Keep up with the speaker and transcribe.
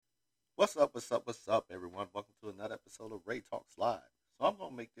What's up, everyone? Welcome to another episode of Ray Talks Live. So I'm going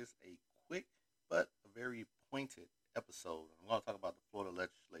to make this a quick but a very pointed episode. I'm going to talk about the Florida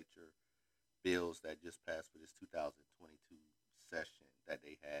legislature bills that just passed for this 2022 session that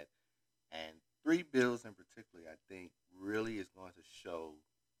they had. And three bills in particular, I think, really is going to show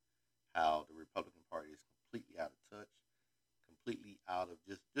how the Republican Party is completely out of touch, completely out of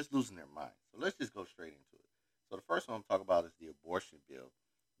just losing their mind. So let's just go straight into it. So the first one I'm talking about is the abortion bill.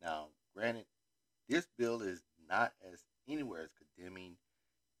 Now, granted, this bill is not as anywhere as condemning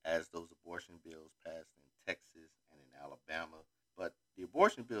as those abortion bills passed in Texas and in Alabama. But the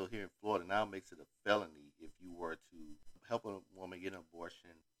abortion bill here in Florida now makes it a felony if you were to help a woman get an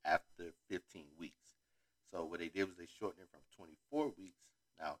abortion after 15 weeks. So what they did was they shortened it from 24 weeks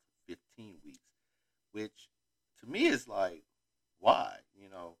now to 15 weeks, which to me is like, why?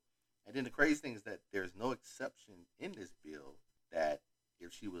 And then the crazy thing is that there's no exception in this bill that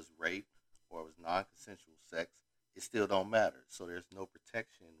if she was raped or was non-consensual sex, it still don't matter. So there's no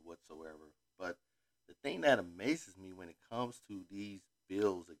protection whatsoever. But the thing that amazes me when it comes to these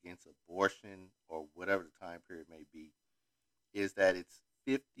bills against abortion or whatever the time period may be is that it's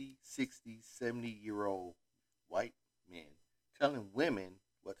 50, 60, 70-year-old white men telling women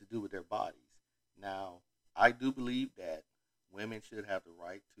what to do with their bodies. Now, I do believe that women should have the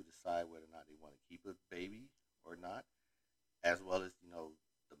right to decide whether or not they want to keep a baby or not, as well as,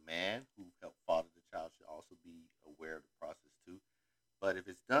 the man who helped father the child should also be aware of the process too. But if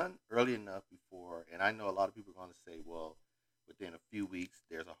it's done early enough before, and I know a lot of people are going to say, well, within a few weeks,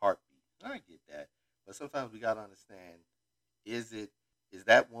 there's a heartbeat. And I get that. But sometimes we got to understand, is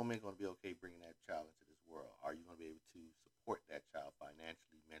that woman going to be okay bringing that child into this world? Are you going to be able to support that child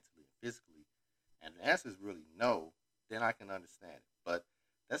financially, mentally, and physically? And the answer is really no. Then I can understand it. But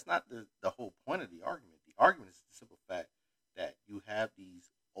that's not the whole point of the argument. The argument is the simple fact that you have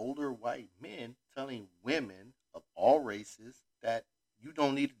these older white men telling women of all races that you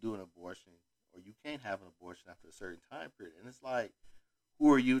don't need to do an abortion or you can't have an abortion after a certain time period. And it's like,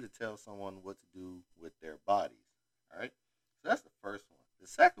 who are you to tell someone what to do with their bodies? All right? So that's the first one. The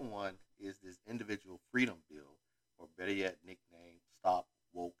second one is this individual freedom bill, or better yet, nicknamed Stop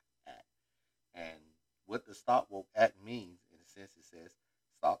Woke Act. And what the Stop Woke Act means, in a sense, it says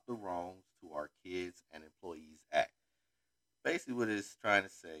stop the wrongs to our kids and employees act. Basically, what it's trying to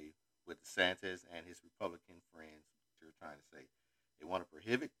say with DeSantis and his Republican friends, they're trying to say they want to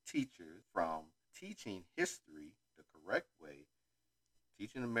prohibit teachers from teaching history the correct way,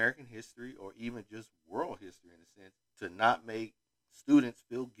 teaching American history, or even just world history in a sense, to not make students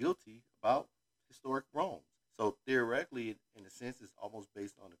feel guilty about historic wrongs. So theoretically, in a sense, it's almost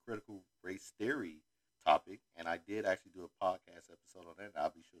based on the critical race theory topic, and I did actually do a podcast episode on that. I'll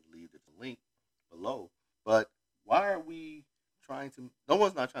be sure to leave the link below. But why are we trying to? No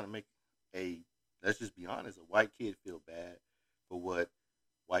one's not trying to make a. Let's just be honest. A white kid feel bad for what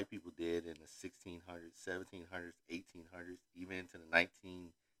white people did in the 1600s, 1700s, 1800s, even into the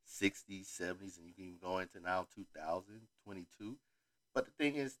 1960s, 70s, and you can even go into now 2022. But the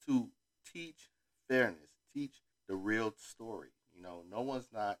thing is to teach fairness, teach the real story. No one's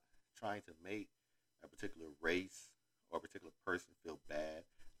not trying to make a particular race or a particular person feel bad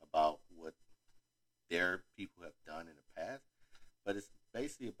about what their people have done in the past, but it's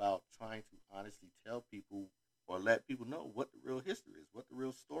basically about trying to honestly tell people or let people know what the real history is, what the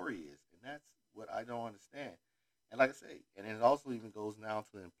real story is, and that's what I don't understand. And like I say, and it also even goes down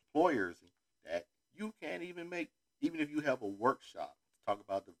to employers that you can't even make, even if you have a workshop to talk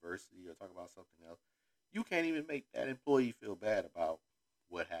about diversity or talk about something else, you can't even make that employee feel bad about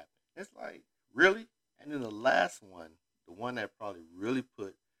what happened. It's like, really? And then the last one, the one that probably really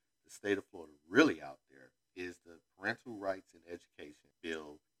put the state of Florida really out there, is the Parental Rights in Education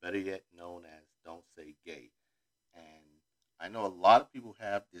bill, better yet known as Don't Say Gay. And I know a lot of people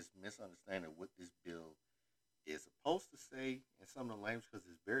have this misunderstanding of what this bill is supposed to say in some of the language because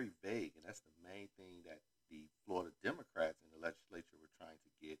it's very vague. And that's the main thing that the Florida Democrats in the legislature were trying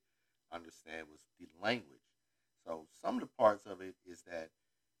to get understand was the language. So some of the parts of it is that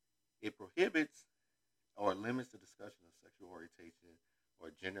it prohibits or limits the discussion of sexual orientation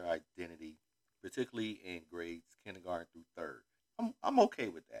or gender identity, particularly in grades kindergarten through third. I'm okay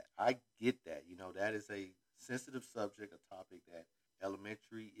with that. I get that. That is a sensitive subject, a topic that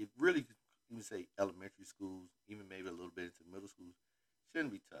elementary, it really, even say elementary schools, even maybe a little bit into middle schools,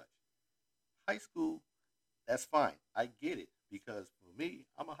 shouldn't be touched. High school, that's fine. I get it because for me,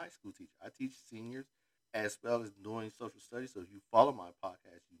 I'm a high school teacher. I teach seniors as well as doing social studies. So if you follow my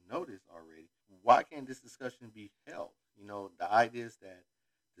podcast, you know this already. Why can't this discussion be held? The idea is that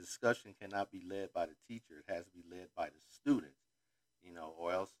the discussion cannot be led by the teacher. It has to be led by the students,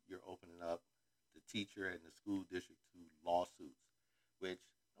 or else you're opening teacher and the school district to lawsuits. Which,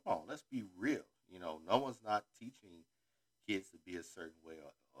 come on, let's be real. No one's not teaching kids to be a certain way,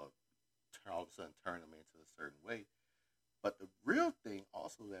 or all of a sudden turn them into a certain way. But the real thing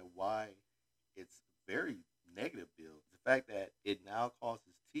also that why it's a very negative bill is the fact that it now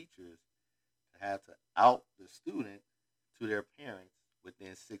causes teachers to have to out the student to their parents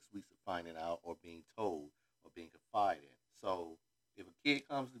within 6 weeks of finding out or being told or being confided in. So if a kid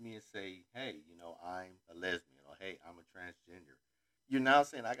comes to me and say, hey, I'm a lesbian, or hey, I'm a transgender, you're now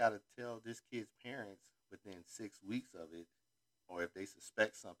saying I got to tell this kid's parents within 6 weeks of it, or if they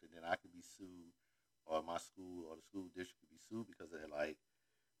suspect something, then I could be sued, or my school or the school district could be sued because they're like,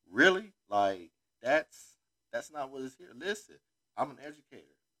 really? Like, that's not what it's here. Listen, I'm an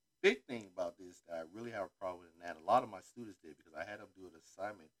educator. Big thing about this that I really have a problem with, and that a lot of my students did because I had them do an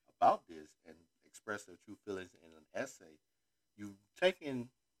assignment about this and express their true feelings in an essay. You've taken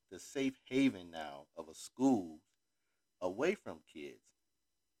the safe haven now of a school away from kids.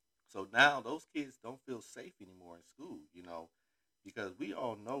 So now those kids don't feel safe anymore in school, because we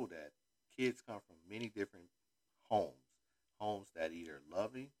all know that kids come from many different homes. Homes that either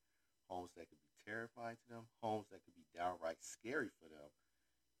loving, homes that could be terrifying to them, homes that could be downright scary for them.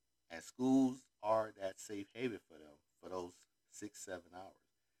 And schools are that safe haven for them for those 6, 7 hours.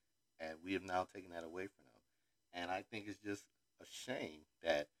 And we have now taken that away from them. And I think it's just a shame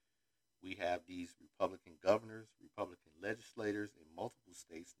that we have these Republican governors, Republican legislators in multiple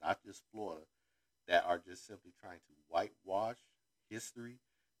states, not just Florida, that are just simply trying to whitewash history.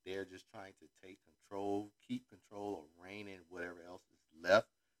 They're just trying to take control, keep control, or reign in whatever else is left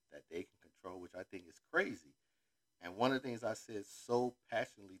that they can control, which I think is crazy. And one of the things I said so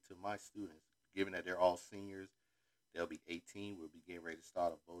passionately to my students, given that they're all seniors, they'll be 18, we'll be getting ready to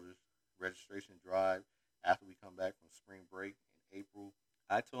start a voters registration drive after we come back from spring break in April.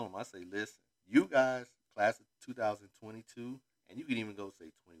 I told them, I say, listen, you guys, class of 2022, and you can even go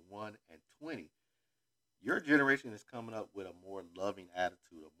say 21 and 20, your generation is coming up with a more loving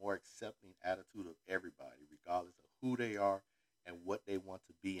attitude, a more accepting attitude of everybody, regardless of who they are and what they want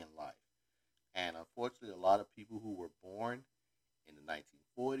to be in life. And unfortunately, a lot of people who were born in the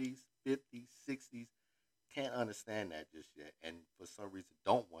 1940s, 50s, 60s can't understand that just yet, and for some reason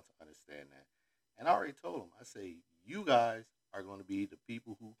don't want to understand that. And I already told them, I say, you guys are going to be the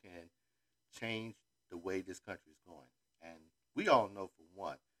people who can change the way this country is going. And we all know, for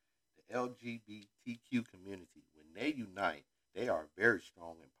one, the LGBTQ community, when they unite, they are a very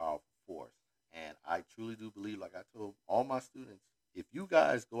strong and powerful force. And I truly do believe, like I told all my students, if you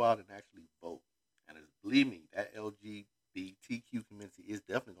guys go out and actually vote, and believe me, that LGBTQ community is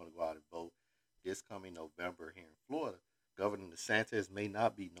definitely going to go out and vote this coming November here in Florida. Governor DeSantis may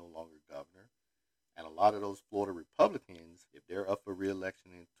not be no longer governor. And a lot of those Florida Republicans, if they're up for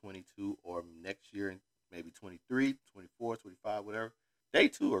re-election in 22 or next year in maybe 23, 24, 25, whatever, they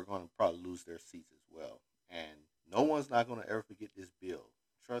too are going to probably lose their seats as well. And no one's not going to ever forget this bill.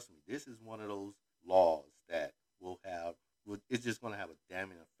 Trust me, this is one of those laws that it's just going to have a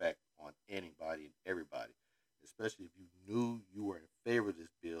damning effect on anybody and everybody. Especially if you knew you were in favor of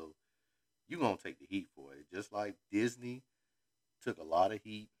this bill, you're going to take the heat for it. Just like Disney took a lot of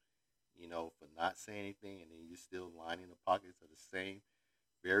heat, for not saying anything, and then you're still lining the pockets of the same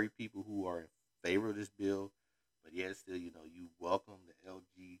very people who are in favor of this bill, but yet still, you welcome the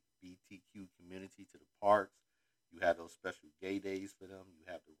LGBTQ community to the parks. You have those special gay days for them. You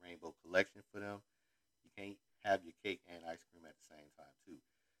have the rainbow collection for them. You can't have your cake and ice cream at the same time, too.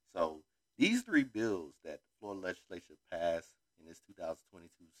 So these three bills that the Florida legislature passed in this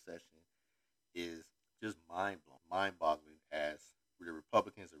 2022 session is just mind-boggling as the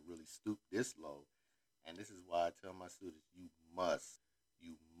Republicans have really stooped this low. And this is why I tell my students, you must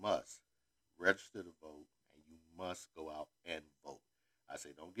register to vote, and you must go out and vote. I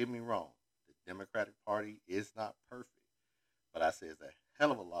say, don't get me wrong, the Democratic Party is not perfect, but I say it's a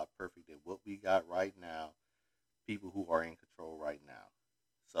hell of a lot perfect than what we got right now, people who are in control right now.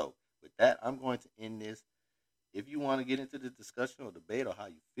 So with that, I'm going to end this. If you want to get into the discussion or debate or how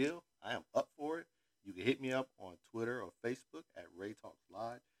you feel, I am up for it. You can hit me up on Twitter or Facebook at Ray Talks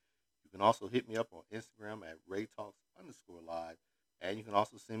Live. You can also hit me up on Instagram at RayTalks_live. And you can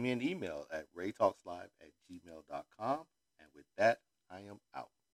also send me an email at raytalkslive@gmail.com. And with that, I am out.